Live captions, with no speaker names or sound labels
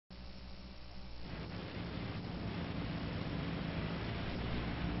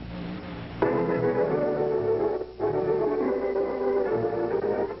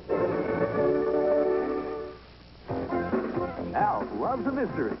loves a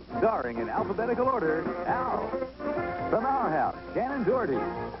mystery, starring in alphabetical order, Al. From Our House, Shannon Doherty.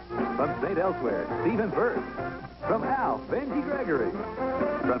 From St. Elsewhere, Stephen Burke. From Al, Benji Gregory.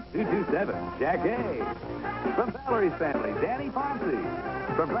 From 227, Jack A. From Valerie's Family, Danny Ponce.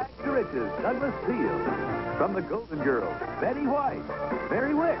 From Rags to Riches, Douglas Steele. From the Golden Girls, Betty White,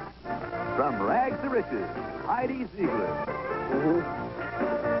 Mary Wick. From Rags to Riches, Heidi Ziegler.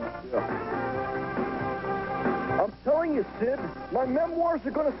 Yeah. I'm telling you, Sid, my memoirs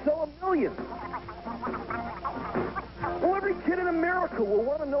are going to sell 1 million. Well, every kid in America will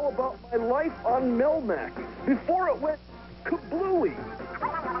want to know about my life on Melmac before it went kablooey.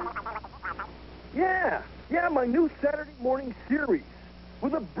 Yeah, my new Saturday morning series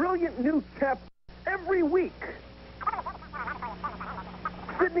with a brilliant new chapter every week.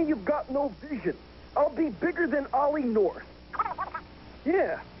 Sidney, you've got no vision. I'll be bigger than Ollie North.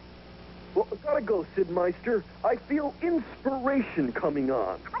 Yeah. Well, I gotta go, Sid Meister. I feel inspiration coming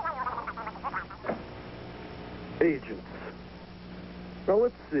on. Agents. Now,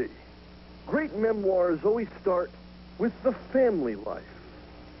 let's see. Great memoirs always start with the family life.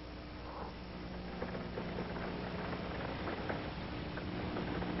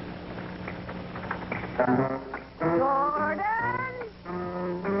 Gordon!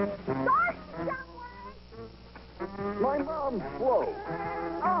 My mom's slow.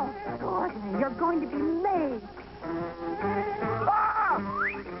 Oh, Gordon, you're going to be late. Ah!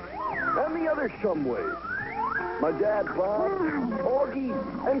 And the other Shumways. My dad, Bob, Augie,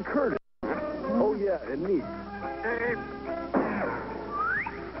 and Curtis. Oh, yeah, and Neep.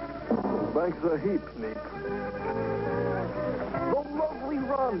 Thanks a heap, Neep. The lovely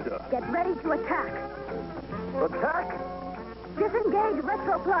Rhonda. Get ready to attack. Attack? Disengage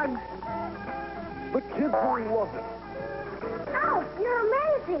retro plugs. The kids will love it. Oh, you're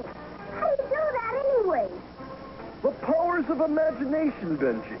amazing. How do you do that anyway? The powers of imagination,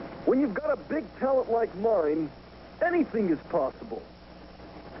 Benji. When you've got a big talent like mine, anything is possible.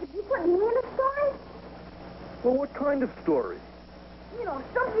 Could you put me in a story? Well, what kind of story? You know,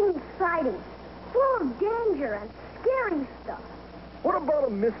 something exciting, full of danger and scary stuff. What about a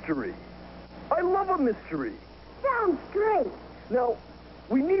mystery? I love a mystery. Sounds great. Now,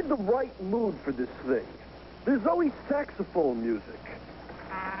 we need the right mood for this thing. There's always saxophone music.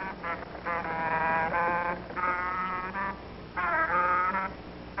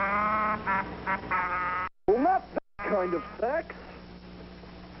 Well, not that kind of sax.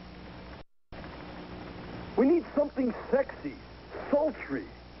 We need something sexy, sultry,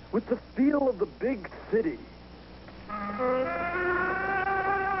 with the feel of the big city.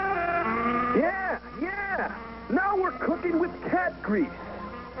 Yeah. Now we're cooking with cat grease.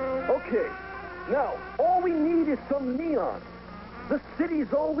 Okay, now all we need is some neon. The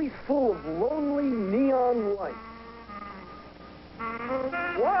city's always full of lonely neon lights.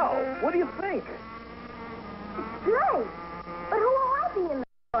 Wow, what do you think? It's great. But who will I be in the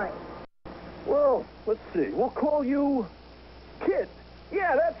story? Well, let's see. We'll call you Kid.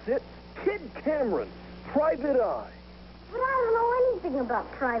 Yeah, that's it. Kid Cameron, Private Eye. But I don't know anything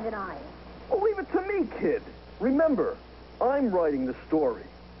about Private Eye. Well, leave it to me, Kid. Remember, I'm writing the story.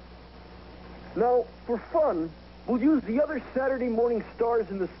 Now, for fun, we'll use the other Saturday morning stars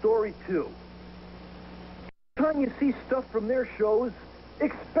in the story, too. Every time you see stuff from their shows,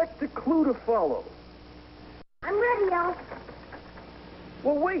 expect a clue to follow. I'm ready, Al.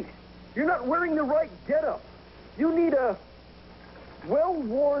 Well, wait. You're not wearing the right getup. You need a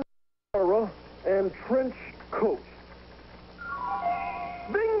well-worn fedora and trench coat.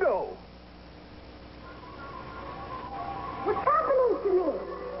 Bingo! What's happening to me?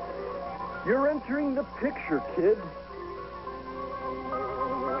 You're entering the picture, kid.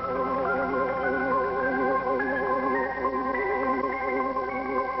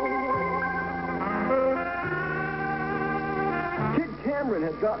 Kid Cameron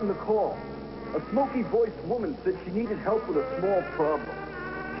had gotten the call. A smoky-voiced woman said she needed help with a small problem.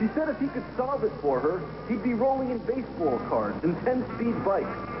 She said if he could solve it for her, he'd be rolling in baseball cards and 10-speed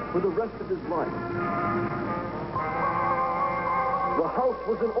bikes for the rest of his life. The house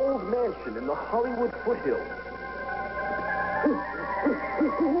was an old mansion in the Hollywood foothills.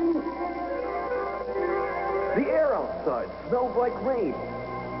 The air outside smelled like rain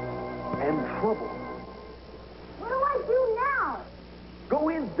and trouble. What do I do now? Go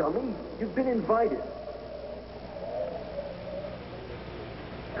in, dummy. You've been invited.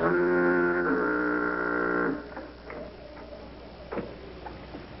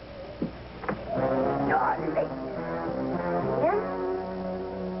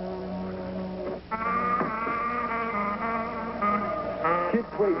 Kid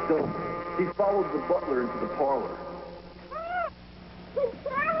played dumb. He followed the butler into the parlor.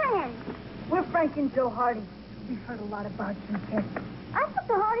 Frank and Joe Hardy. We've heard a lot about you, kid. I thought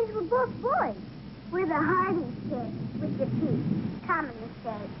the Hardys were both boys. We're the Hardys, kid, with the T. Common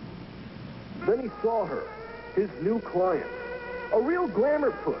mistake. Then he saw her, his new client. A real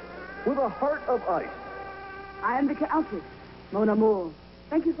glamour puss with a heart of ice. I am the Countess, Mon Amour.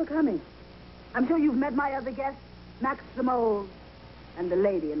 Thank you for coming. I'm sure you've met my other guests, Max the Mole, and the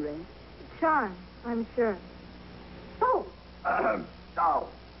lady in red. Sean, I'm sure. Oh! So,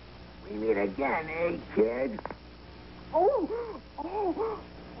 we meet again, eh, kid? Oh!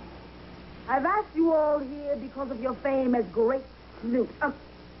 I've asked you all here because of your fame as great sleuth.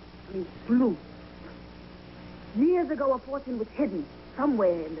 Sleuth. Years ago, a fortune was hidden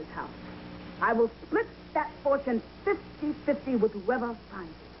somewhere in this house. I will split that fortune 50-50 with whoever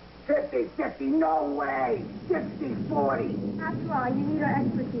finds it. 50-50, no way! 60-40! After all, you need our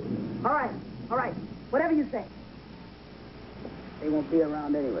expertise. All right. Whatever you say. They won't be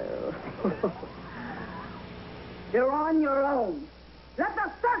around anyway. You're on your own. Let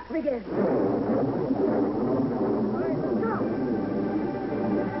the search begin. All right, let's go.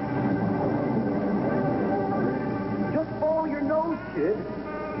 Just follow your nose, kid.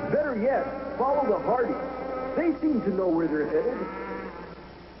 Better yet, follow the Hardys. They seem to know where they're headed.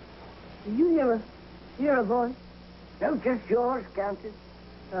 Do you hear a voice? No, just yours, Countess.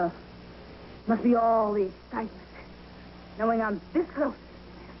 Must be all the excitement. Knowing I'm this close.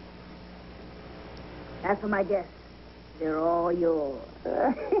 As for my guests, they're all yours.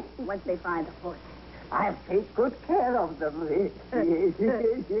 Once they find the fortune. I'll take good care of them.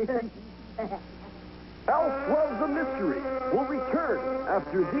 Elf Loves a Mystery will return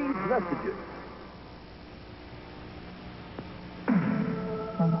after these messages.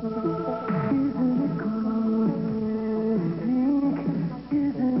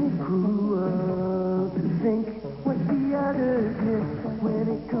 Isn't it cruel to think what the others miss when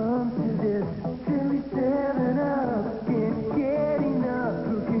it comes to this? Silly 7-Up, can't get enough.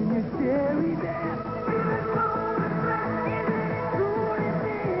 Who can you carry that?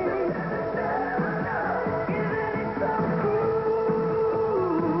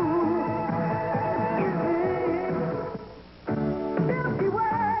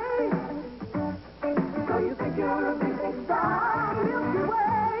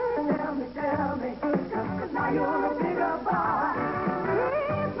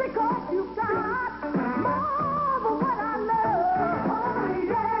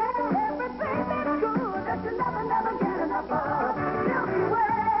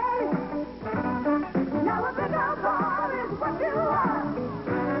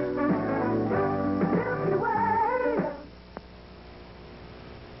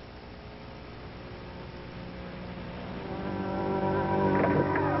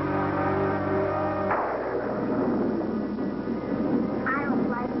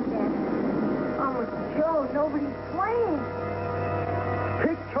 Nobody's playing.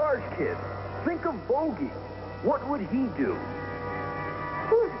 Take charge, kid. Think of Bogey. What would he do?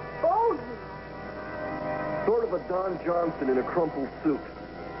 Who's Bogey? Sort of a Don Johnson in a crumpled suit.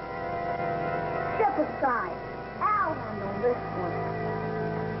 Step aside. I'll handle this one.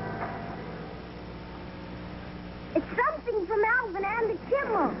 It's something from Alvin and the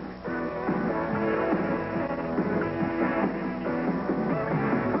Chipmunks.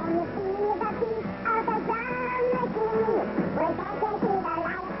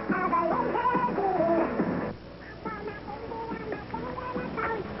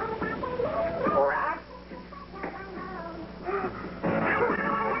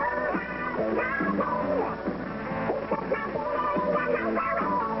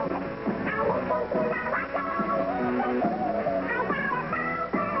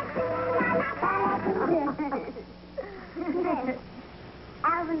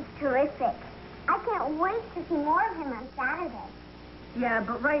 Alvin's terrific. I can't wait to see more of him on Saturday. Yeah,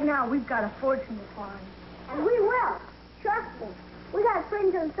 but right now we've got a fortune to find. And we will. Trust me. We got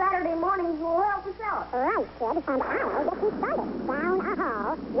friends on Saturday mornings who will help us out. All right, kid, and I'll get you started. Down a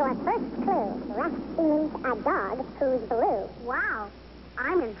hall, your first clue. Rat sees a dog who's blue. Wow.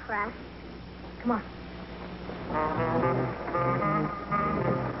 I'm impressed. Come on.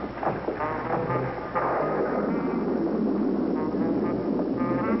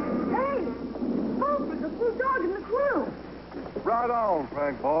 Hey! Bumper, the blue dog in the clue. Right on,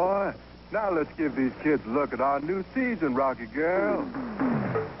 Frank boy. Now let's give these kids a look at our new season, Rocky girl.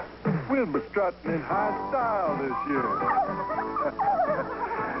 We'll be strutting in high style this year.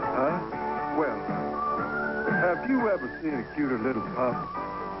 Huh? Well, have you ever seen a cuter little pup?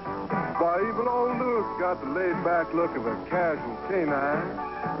 Why, even old Louis got the laid-back look of a casual canine.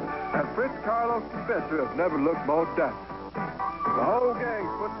 And Fritz Carlos Professor has never looked more dusty. The whole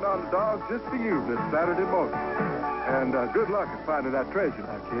gang's put putting on the dogs just for you this Saturday morning. And good luck at finding that treasure,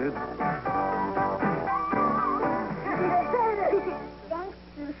 now, kid. Thanks,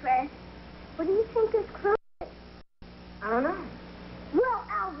 Rufus. What do you think this clue is? I don't know. Well,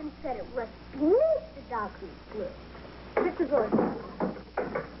 Alvin said it was beneath the dog's glue. Mr. Gordon.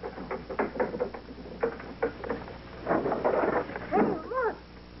 Hey, look.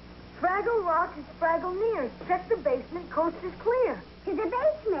 Fraggle Rock is Fraggle near. Check the basement. Coast is clear. To the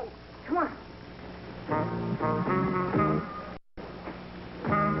basement. Come on.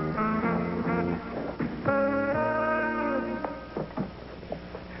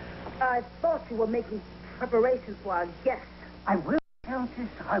 I thought you were making preparations for our guests. I will, Countess,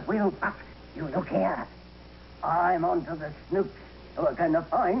 I will, but you look here. I'm onto the snoops who are going to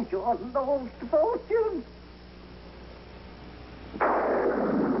find your lost fortune.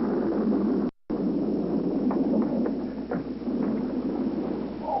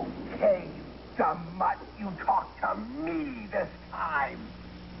 Okay, you dumb mutt. You talk to me this time.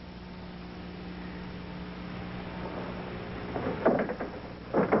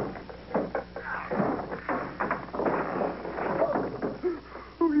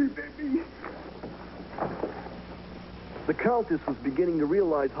 The Countess was beginning to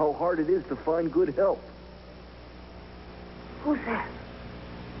realize how hard it is to find good help. Who's that?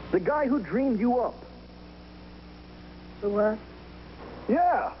 The guy who dreamed you up. The what?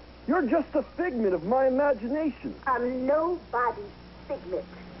 Yeah, you're just a figment of my imagination. I'm nobody's figment,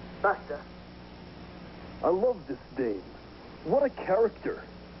 Buster. I love this dame. What a character.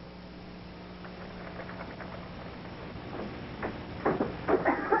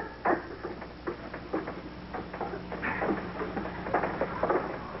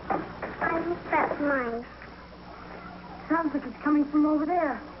 I hope that's mine. Sounds like it's coming from over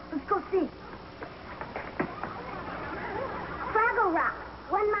there. Let's go see. Fraggle Rock,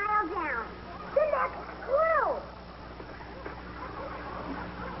 1 mile down. The next clue.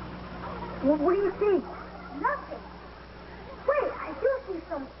 What do you see? Nothing. Wait, I do see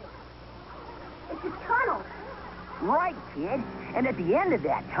something. It's a tunnel. Right, kid. And at the end of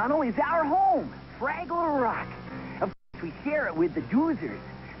that tunnel is our home, Fraggle Rock. Of course, we share it with the Doozers.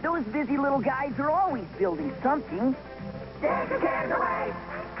 Those busy little guys are always building something. Take your cares away.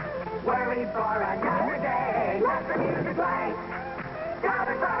 Worry for another day. Let the music play. Down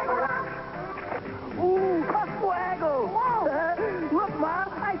at Fraggle Rock. Ooh, a Fraggle! Look, Mom,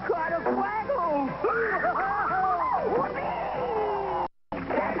 I caught a Fraggle!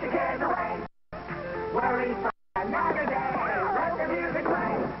 Take your cares away. Worry for another day. Let the music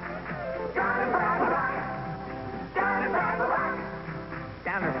play. Down at Fraggle Rock. Down at Fraggle Rock.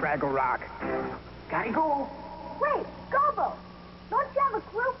 Down to Fraggle Rock. Gotta go. Wait, Gobbo. Don't you have a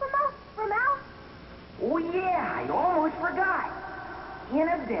clue from Al? Oh, yeah, I almost forgot. In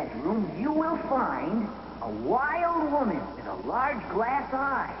a bedroom, you will find a wild woman with a large glass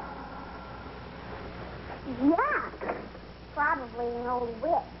eye. Yeah. Probably an old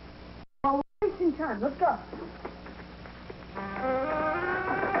witch. Oh, we're wasting time. Let's go.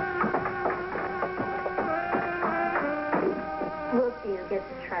 We'll see who gets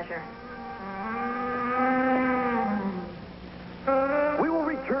the treasure. We will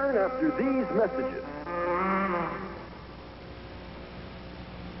return after these messages.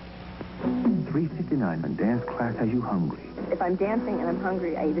 3:59 and dance class has you hungry. If I'm dancing and I'm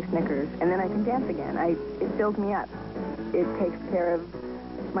hungry, I eat a Snickers, and then I can dance again. It fills me up. It takes care of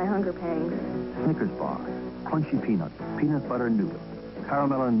my hunger pangs. Snickers bar, crunchy peanuts, peanut butter noodles,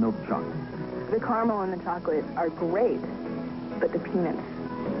 caramel and milk chocolate. The caramel and the chocolate are great, but the peanuts,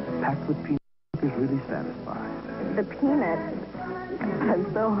 Packed with peanuts is really satisfying. the peanuts,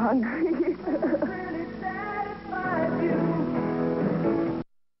 I'm so hungry.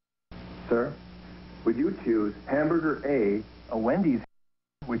 Sir, would you choose hamburger A, a Wendy's,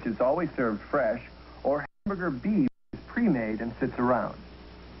 which is always served fresh, or hamburger B, which is pre-made and sits around?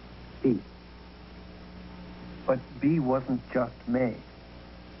 B. But B wasn't just made.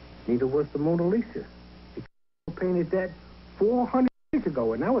 Neither was the Mona Lisa. The painted that 400 years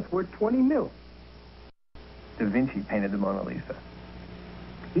ago, and now it's worth 20 mil. Da Vinci painted the Mona Lisa.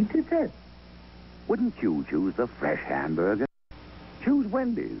 He did that. Wouldn't you choose the fresh hamburger? Choose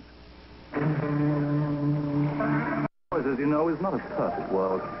Wendy's. Ours, as you know, is not a perfect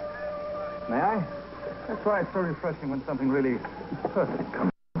world. May I? That's why it's so refreshing when something really perfect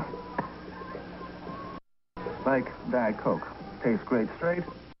comes. Like Diet Coke. Tastes great straight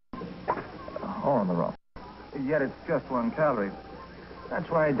or on the rock. Yet it's just 1 calorie. That's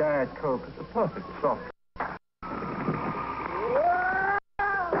why Diet Coke is the perfect soft drink.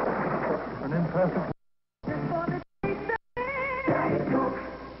 An imperfect... Diet Coke.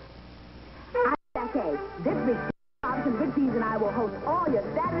 Okay, this week, Robinson, Big Cheese, and I will host all your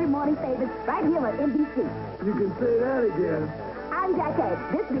Saturday morning favorites right here on NBC. You can say that again. I'm Jackie.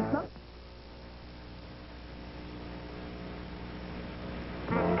 This week's...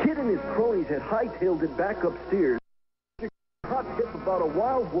 Kid and his cronies had hightailed it back upstairs. Hot tip about a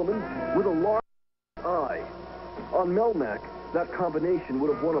wild woman with a large eye. On Melmac, that combination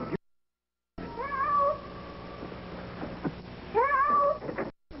would have won a Help! Help!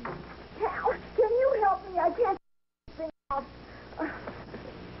 Help! Can you help me? I can't get this thing off.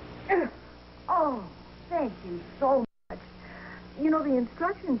 Oh, thank you so much. You know, the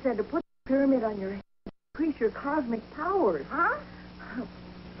instructions said to put the pyramid on your head to increase your cosmic powers. Huh?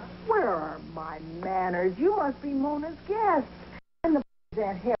 Where are my manners? You must be Mona's guest. And the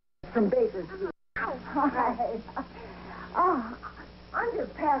Aunt Harry from Bakersfield. Hi. Oh, I'm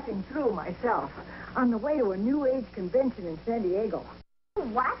just passing through myself on the way to a New Age convention in San Diego.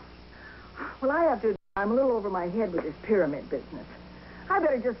 What? Well, I have to... I'm a little over my head with this pyramid business. I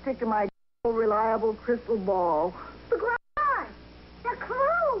better just stick to my reliable crystal ball. The garage! The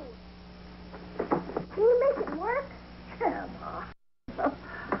clue! Can you make it work? Emma.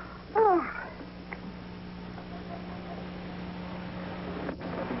 Oh.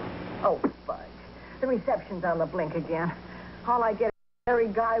 Oh, fudge. The reception's on the blink again. All I get is a hairy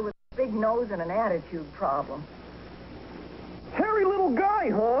guy with a big nose and an attitude problem. hairy little guy,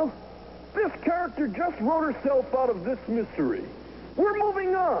 huh? This character just wrote herself out of this mystery. We're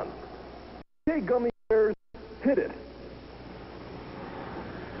moving on. Hey, gummy bears, hit it.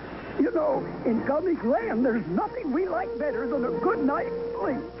 You know, in Gummy Glen, there's nothing we like better than a good night's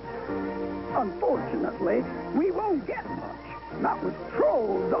sleep. Unfortunately, we won't get much. Not with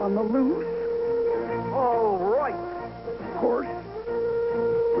trolls on the loose. All right. Of course,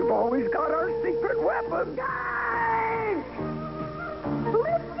 we've always got our secret weapon. Guys!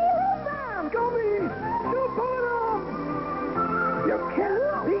 Let's get him! Gummy! Jump on him! You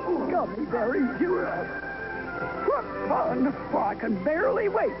can't beat Gummy berries, you know. What fun! Well, I can barely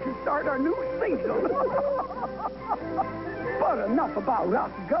wait to start our new season. But enough about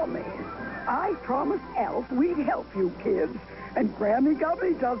us gummies. I promised Elf we'd help you kids, and Grammy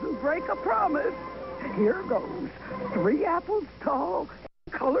Gummy doesn't break a promise. Here goes. 3 apples tall,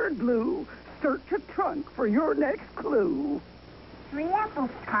 colored blue. Search a trunk for your next clue. 3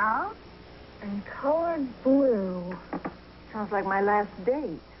 apples tall. And colored blue. Sounds like my last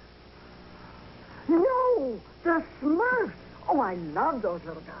date. No! The Smurfs! Oh, I love those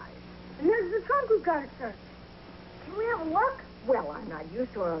little guys. And here's the trunk we've got to search. Can we have a look? Well, I'm not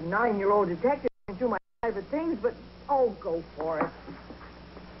used to a 9-year-old detective going through my private things, but oh, go for it.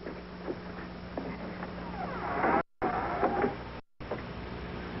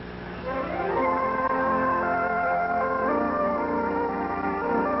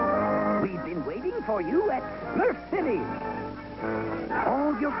 We've been waiting for you at Smurf City.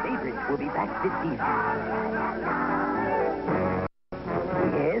 All your favorites will be back this season.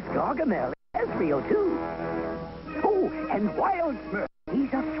 Yes, Gargamel, Ezreal, too. Oh, and Wild Smurf.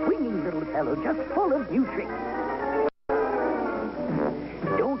 He's a swinging little fellow just full of new tricks.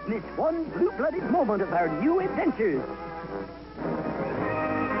 Don't miss one blue-blooded moment of our new adventures.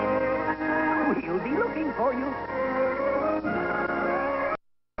 We'll be looking for you.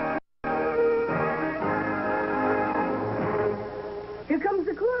 Here comes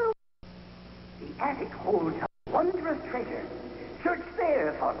the clue. The attic holds a wondrous treasure. Search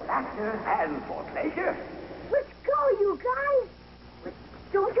there for laughter and for pleasure. Let's go, you guys.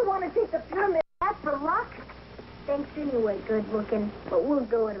 Don't you want to take the pyramid back for luck? Thanks anyway, good looking, but we'll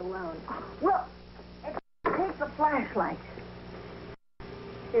go it alone. Well, take the flashlight.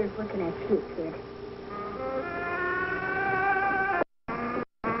 Here's looking at you, kid.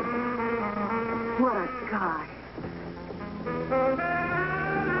 What a guy.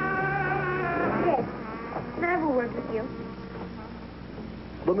 Kid, can I have a word with you?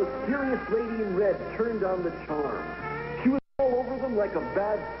 The mysterious lady in red turned on the charm. She was all over them like a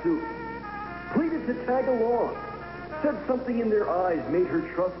bad suit. Pleaded to tag along. Said something in their eyes made her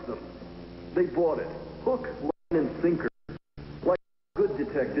trust them. They bought it. Hook, line, and sinker. Like good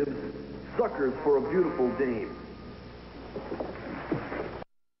detectives, suckers for a beautiful dame.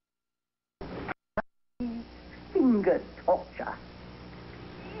 Finger torture.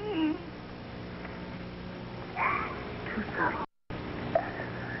 Too subtle.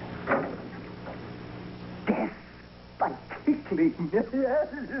 Death by tickling. This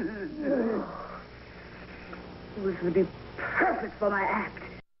would be perfect for my act.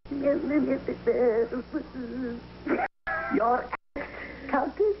 Your act,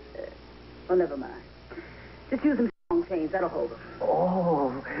 Countess? Oh, never mind. Just use some songs long chains. That'll hold them.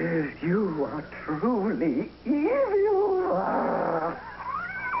 Oh, you are truly evil.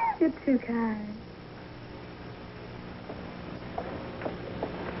 You're too kind.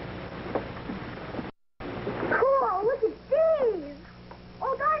 Cool, look at these.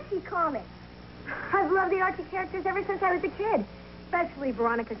 Old Archie comics. I've loved the Archie characters ever since I was a kid. Especially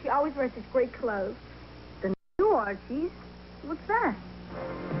Veronica. She always wears such great clothes. The new Archies? What's that?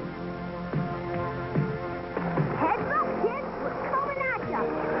 Heads up, kids. We're coming at ya.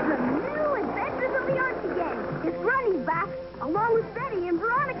 The new Adventures of the Archie Gang. His Grundy's back, along with Betty and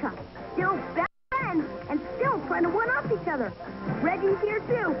Veronica. Still best friends and still trying to one-up each other. Reggie's here,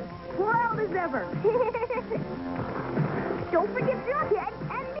 too. Wild as ever. Don't forget Jughead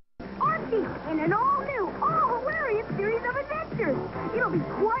and me, Archie, in an all-new, all-hilarious series of adventures. It'll be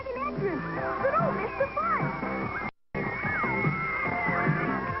quite an entrance, so don't miss the fun.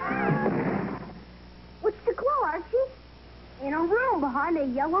 What's the clue, Archie? In a room behind a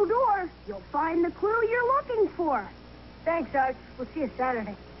yellow door, you'll find the clue you're looking for. Thanks, Arch. We'll see you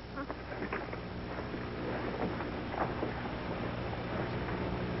Saturday.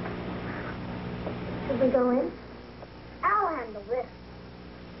 Should we go in? I'll handle this.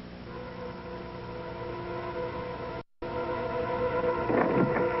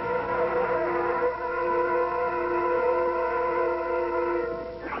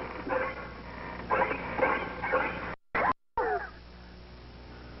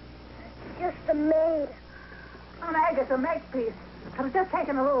 Just a maid. I'm Agatha Makepeace. I was just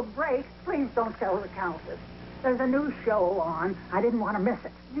taking a little break. Please don't tell the Countess. There's a new show on. I didn't want to miss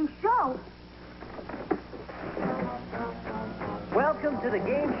it. New show? Welcome to the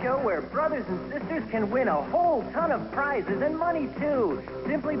game show where brothers and sisters can win a whole ton of prizes and money, too,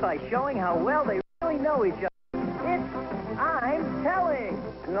 simply by showing how well they really know each other. It's I'm Telling.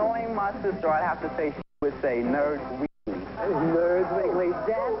 Knowing my sister, I'd have to say she would say Nerds Weekly. Nerds Weekly,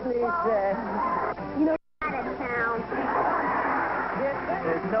 definitely said. You know, out of town.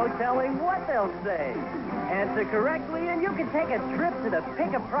 There's no telling what they'll say. Answer correctly, and you can take a trip to the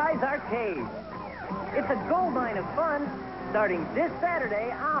Pick a Prize Arcade. It's a goldmine of fun, starting this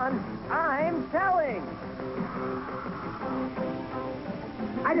Saturday on I'm Telling.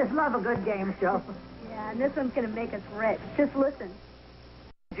 I just love a good game show. Yeah, and this one's going to make us rich. Just listen.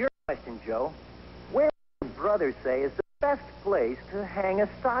 Your question, Joe. Where do brothers say is the best place to hang a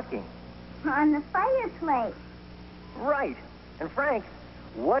stocking? On the fireplace. Right. And Frank,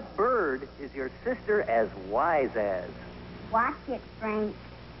 what bird is your sister as wise as? Watch it, Frank.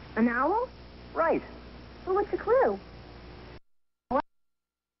 An owl? Right. Well, what's the clue?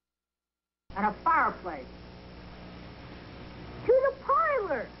 And a fireplace. To the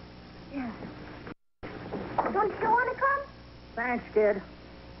parlor. Yeah. Don't you want to come? Thanks, kid.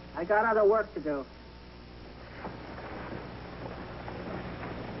 I got other work to do.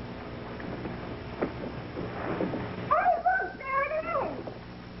 Hey, look, there it is.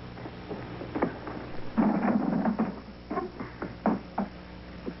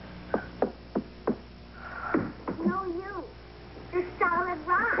 No use. You're solid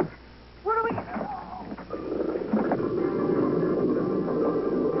rock. What do we...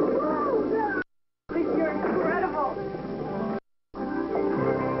 You're incredible.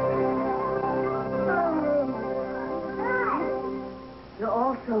 You're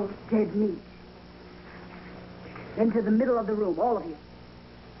also dead meat. Into the middle of the room, all of you.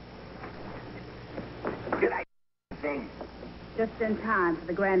 Good idea, thing. Just in time for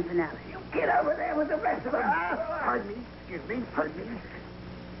the grand finale. Get over there with the rest of them. Pardon me. Excuse me. Pardon me.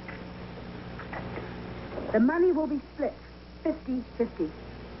 The money will be split 50-50.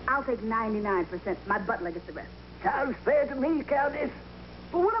 I'll take 99%. My butler gets the rest. Sounds fair to me, Countess.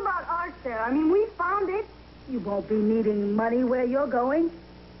 But what about ours, sir? I mean, we found it. You won't be needing money where you're going.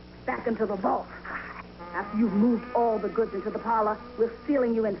 Back into the vault. After you've moved all the goods into the parlor, we're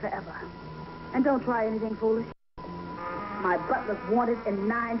sealing you in forever. And don't try anything foolish. My butler's wanted in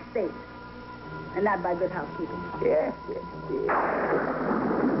 9 states. And not by good housekeeping. Yes, yes, yes.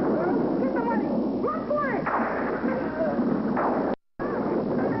 Get the money. Run for it.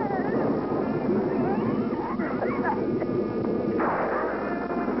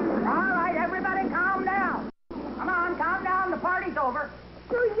 All right, everybody, calm down. Come on, calm down. The party's over.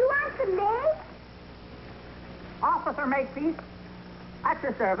 So you aren't the maid? Officer Makepeace, at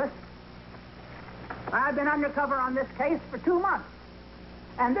your service. I've been undercover on this case for 2 months.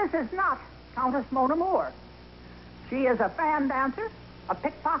 And this is not Countess Mona Moore. She is a fan dancer, a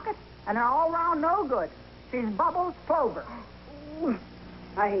pickpocket, and an all-round no-good. She's Bubbles Clover. Ooh,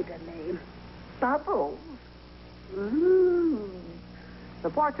 I hate that name. Bubbles? Ooh. The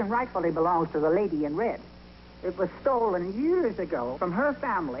fortune rightfully belongs to the lady in red. It was stolen years ago from her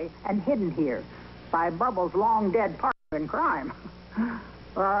family and hidden here by Bubbles' long-dead partner in crime.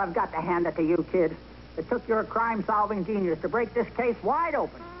 Well, I've got to hand it to you, kid. It took your crime-solving genius to break this case wide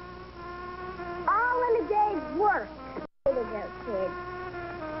open. All in a day's work. Way to go, kid.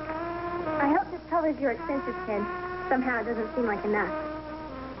 I hope this covers your expenses, kid. Somehow it doesn't seem like enough.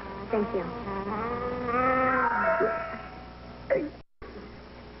 Thank you. Hey,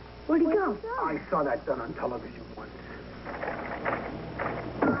 Where'd he go? I saw that done on television once.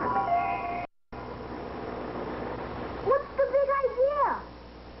 What's the big idea?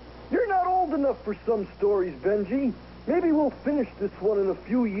 You're not old enough for some stories, Benji. Maybe we'll finish this one in a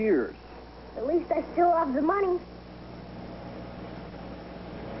few years. At least I still have the money.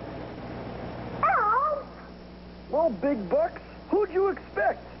 Al! Well, big bucks, who'd you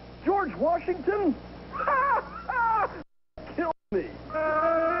expect? George Washington? Ha! Ha! Kill me.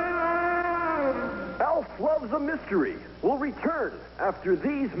 Alf Loves a Mystery will return after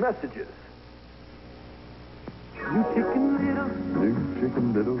these messages. New Chicken Little, New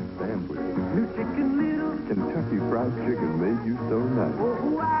Chicken Little sandwich. New Chicken Little, Kentucky Fried Chicken made you so nice.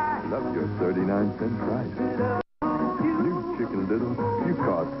 oh, I Love your 39-cent price. New Chicken Little, you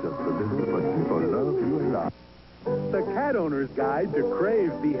cost just a little, but people love you a lot. The Cat Owner's Guide to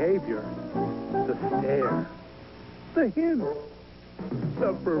Crave Behavior. The stare. The hint.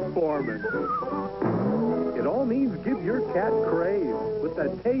 The performance. It all means give your cat crave with the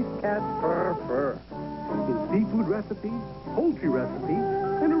Taste Cat Purr Fur. In seafood recipes, poultry recipes,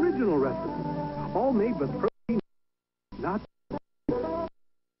 and original recipes. All made with protein, not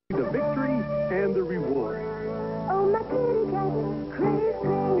the victory and the reward. Oh, my kitty cat, crave,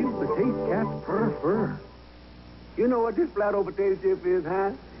 crave. It's the Taste Cat Purr Fur. You know what this flat-o potato chip is,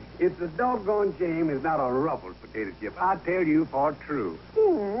 huh? It's a doggone shame it's not a ruffled potato chip. I tell you for true.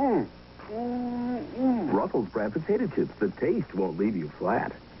 Ruffles brand potato chips. The taste won't leave you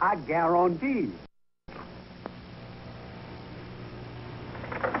flat. I guarantee.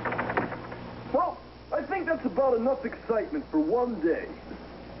 Well, I think that's about enough excitement for one day.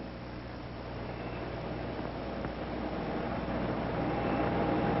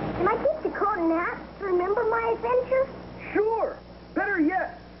 Can I keep the coat and hat to remember my adventure? Sure. Better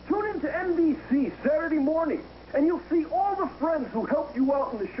yet, tune in to NBC Saturday morning, and you'll see all the friends who helped you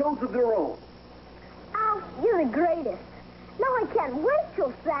out in the shows of their own. Al, you're the greatest. Now I can't wait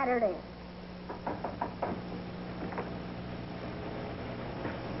till Saturday.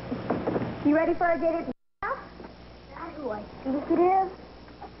 You ready for our date at the house? That's who I think it is.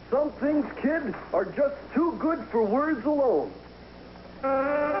 Some things, kid, are just too good for words alone.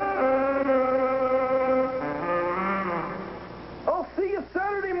 I'll see you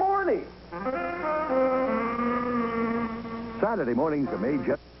Saturday morning. Saturday mornings are made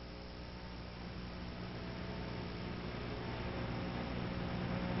just...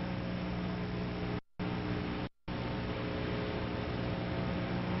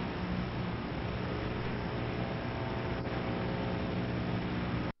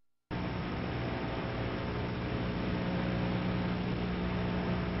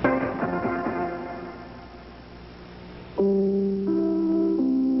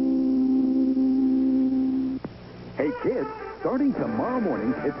 Hey, kids, starting tomorrow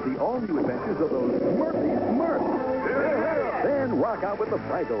morning, it's the all-new adventures of those Murphy's Smurfs. Then rock out with the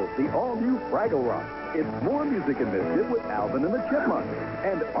Fraggles, the all-new Fraggle Rock. It's more music and mischief with Alvin and the Chipmunks.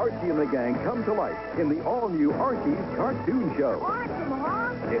 And Archie and the gang come to life in the all-new Archie's Cartoon Show. Awesome,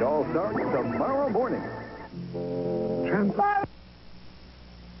 huh? It all starts tomorrow morning. Tranquility.